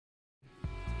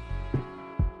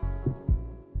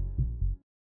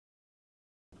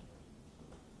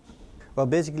Well,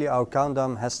 basically our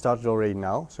countdown has started already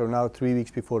now. So now 3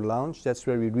 weeks before launch, that's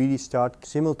where we really start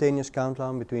simultaneous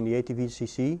countdown between the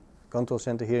ATV-CC control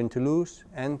center here in Toulouse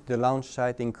and the launch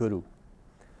site in Kourou.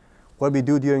 What we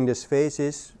do during this phase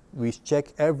is we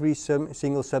check every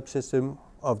single subsystem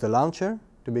of the launcher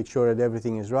to make sure that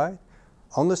everything is right,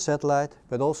 on the satellite,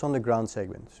 but also on the ground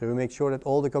segment. So we make sure that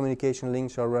all the communication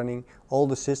links are running, all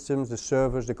the systems, the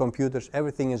servers, the computers,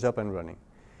 everything is up and running.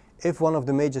 If one of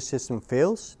the major systems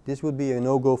fails, this would be a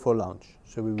no-go for launch.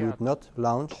 So we would not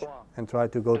launch and try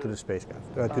to go to the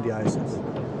spacecraft, to the ISS.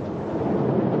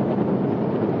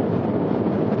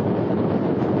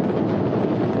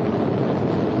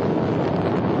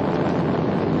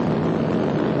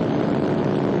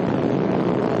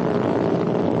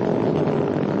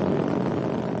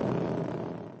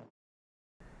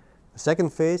 The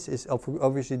second phase is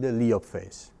obviously the LEOP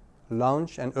phase,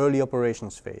 launch and early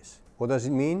operations phase. What does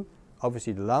it mean?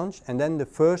 Obviously the launch and then the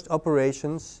first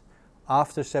operations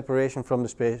after separation from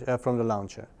the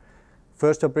launcher.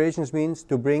 First operations means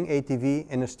to bring ATV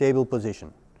in a stable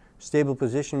position. Stable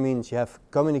position means you have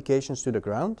communications to the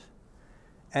ground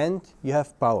and you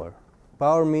have power.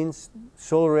 Power means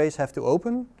solar rays have to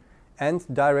open and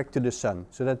direct to the sun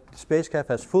so that the spacecraft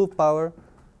has full power.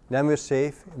 Then we're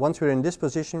safe. Once we're in this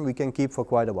position, we can keep for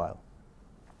quite a while.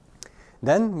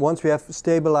 Then, once we have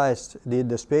stabilized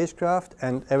the spacecraft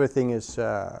and everything is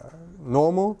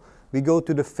normal, we go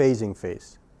to the phasing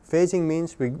phase. Phasing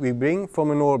means we bring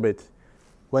from an orbit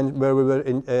where we were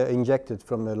injected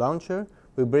from the launcher,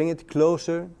 we bring it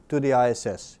closer to the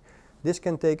ISS. This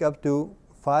can take up to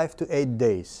 5 to 8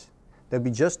 days. That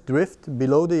we just drift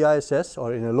below the ISS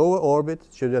or in a lower orbit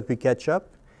so that we catch up.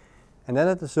 And then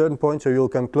at a certain point, so you'll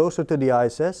come closer to the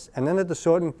ISS, and then at a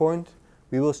certain point,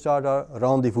 we will start our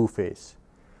rendezvous phase.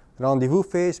 Rendezvous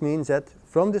phase means that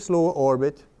from this lower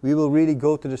orbit, we will really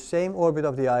go to the same orbit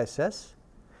of the ISS.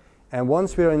 And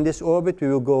once we're in this orbit, we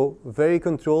will go very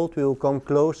controlled, we will come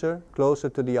closer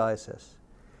to the ISS.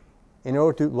 In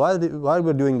order to, while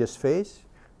we're doing this phase,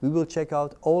 we will check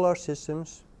out all our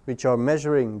systems which are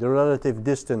measuring the relative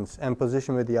distance and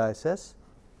position with the ISS.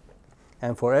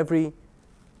 And for every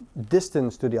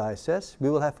distance to the ISS, we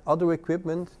will have other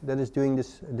equipment that is doing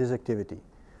this activity.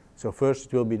 So first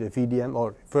it will be the VDM,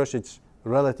 or first it's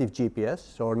relative GPS,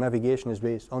 so our navigation is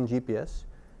based on GPS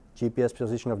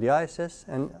position of the ISS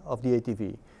and of the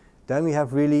ATV. Then we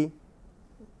have really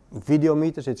video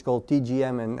meters, it's called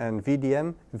TGM and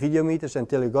VDM, video meters and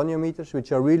telegoniometers,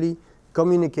 which are really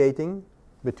communicating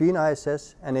between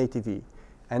ISS and ATV.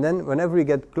 And then whenever we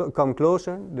come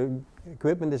closer, the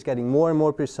equipment is getting more and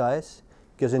more precise,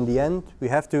 because in the end we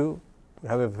have to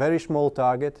have a very small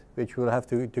target which we'll have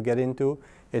to get into.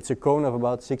 It's a cone of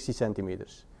about 60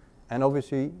 centimeters. And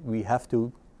obviously we have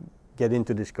to get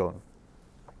into this cone.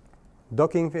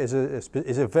 Docking is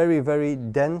a very, very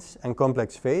dense and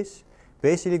complex phase.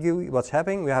 Basically what's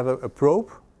happening, we have a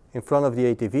probe in front of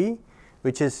the ATV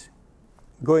which is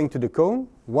going to the cone.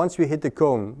 Once we hit the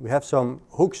cone, we have some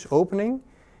hooks opening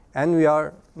and we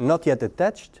are not yet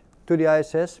attached to the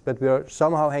ISS, but we are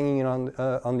somehow hanging on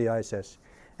the ISS.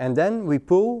 And then we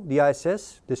pull the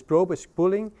ISS, this probe is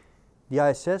pulling the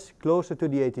ISS closer to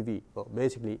the ATV. Well,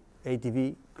 basically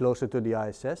ATV closer to the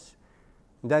ISS.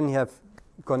 Then you have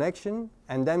connection,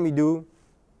 and then we do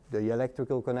the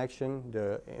electrical connection,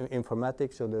 the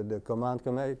informatics, so the command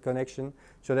connection,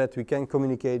 so that we can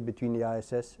communicate between the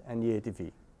ISS and the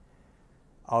ATV.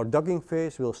 Our docking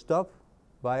phase will stop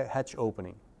by hatch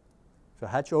opening. So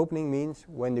hatch opening means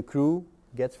when the crew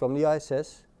gets from the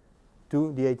ISS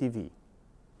to the ATV.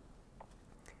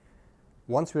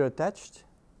 Once we're attached,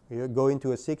 we go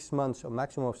into a 6 months, or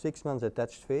maximum of 6 months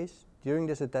attached phase. During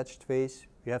this attached phase,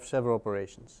 we have several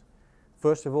operations.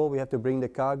 First of all, we have to bring the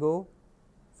cargo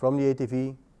from the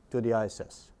ATV to the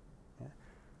ISS. Yeah.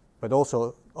 But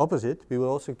also opposite, we will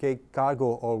also take cargo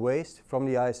or waste from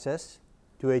the ISS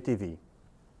to ATV.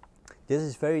 This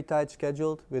is very tight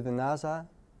scheduled with the NASA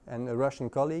and the Russian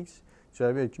colleagues,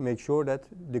 so that we make sure that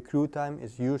the crew time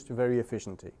is used very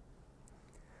efficiently.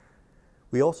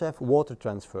 We also have water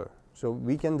transfer, so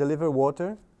we can deliver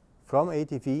water from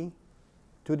ATV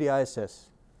to the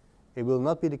ISS. It will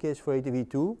not be the case for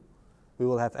ATV-2. We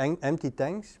will have empty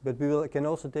tanks, but we can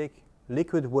also take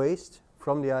liquid waste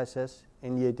from the ISS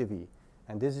in the ATV,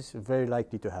 and this is very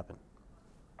likely to happen.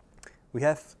 We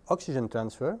have oxygen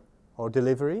transfer or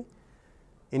delivery.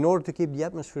 In order to keep the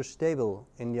atmosphere stable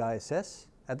in the ISS,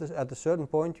 at a certain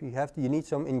point you need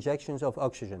some injections of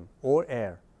oxygen or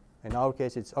air. In our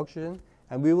case it's oxygen,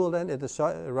 and we will then at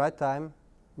the right time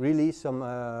release some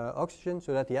oxygen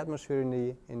so that the atmosphere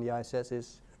in the ISS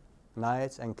is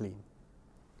nice and clean.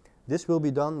 This will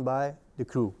be done by the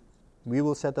crew. we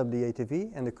will set up the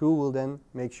ATV, and the crew will then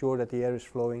make sure that the air is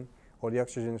flowing or the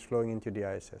oxygen is flowing into the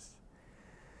ISS.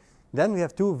 Then we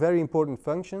have two very important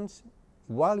functions.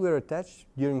 While we're attached,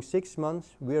 during 6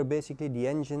 months, we are basically the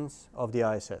engines of the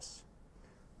ISS.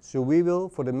 So we will,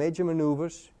 for the major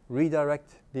maneuvers,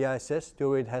 redirect the ISS to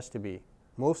where it has to be.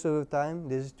 Most of the time,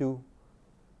 this is to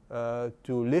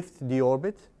lift the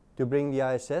orbit, to bring the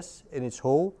ISS in its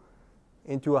hole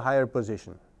into a higher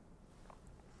position.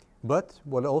 But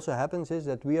what also happens is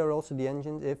that we are also the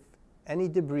engines. If any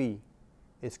debris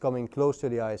is coming close to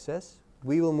the ISS,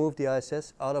 we will move the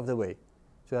ISS out of the way,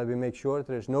 so that we make sure that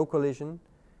there is no collision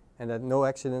and that no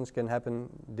accidents can happen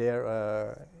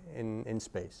there in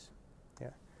space. Yeah.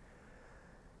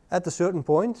 At a certain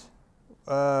point,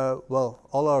 well,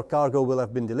 all our cargo will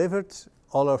have been delivered,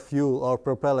 all our fuel, our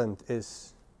propellant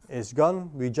is gone.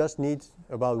 We just need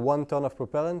about 1 ton of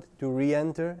propellant to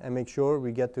re-enter and make sure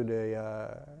we get to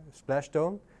the splash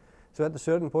zone. So at a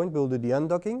certain point, we'll do the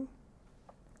undocking.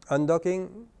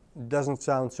 Undocking doesn't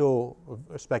sound so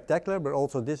spectacular, but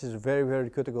also this is a very, very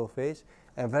critical phase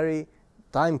and very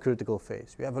time critical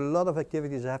phase. We have a lot of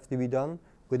activities that have to be done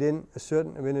within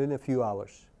a few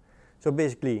hours. So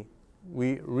basically,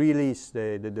 we release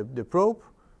the probe.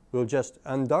 We'll just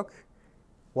undock.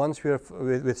 Once we are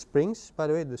with springs, by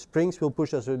the way, the springs will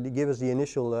push us, give us the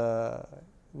initial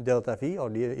delta V, or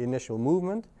the initial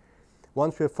movement.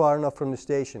 Once we're far enough from the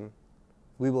station,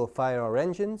 we will fire our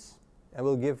engines, and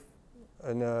we'll give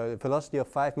a velocity of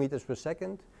 5 meters per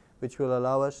second, which will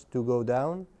allow us to go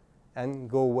down and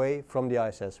go away from the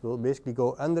ISS. We'll basically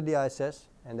go under the ISS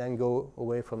and then go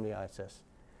away from the ISS.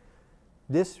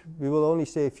 This, we will only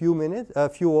stay a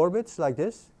few orbits like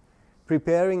this,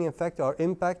 preparing, in fact, our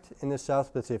impact in the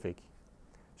South Pacific.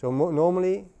 So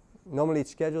normally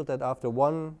it's scheduled that after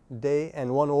 1 day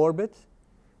and 1 orbit,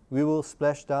 we will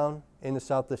splash down in the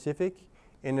South Pacific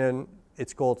in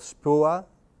it's called SPOA,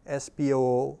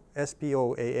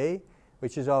 SPOAA,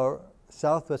 which is our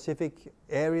South Pacific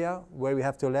area where we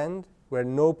have to land, where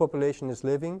no population is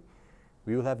living.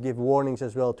 We will have to give warnings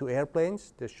as well to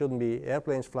airplanes. There shouldn't be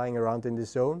airplanes flying around in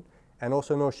this zone, and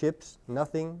also no ships,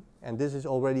 nothing. And this is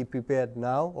already prepared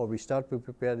now, or we start to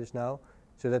prepare this now,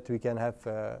 so that we can have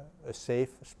a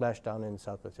safe splashdown in the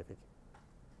South Pacific.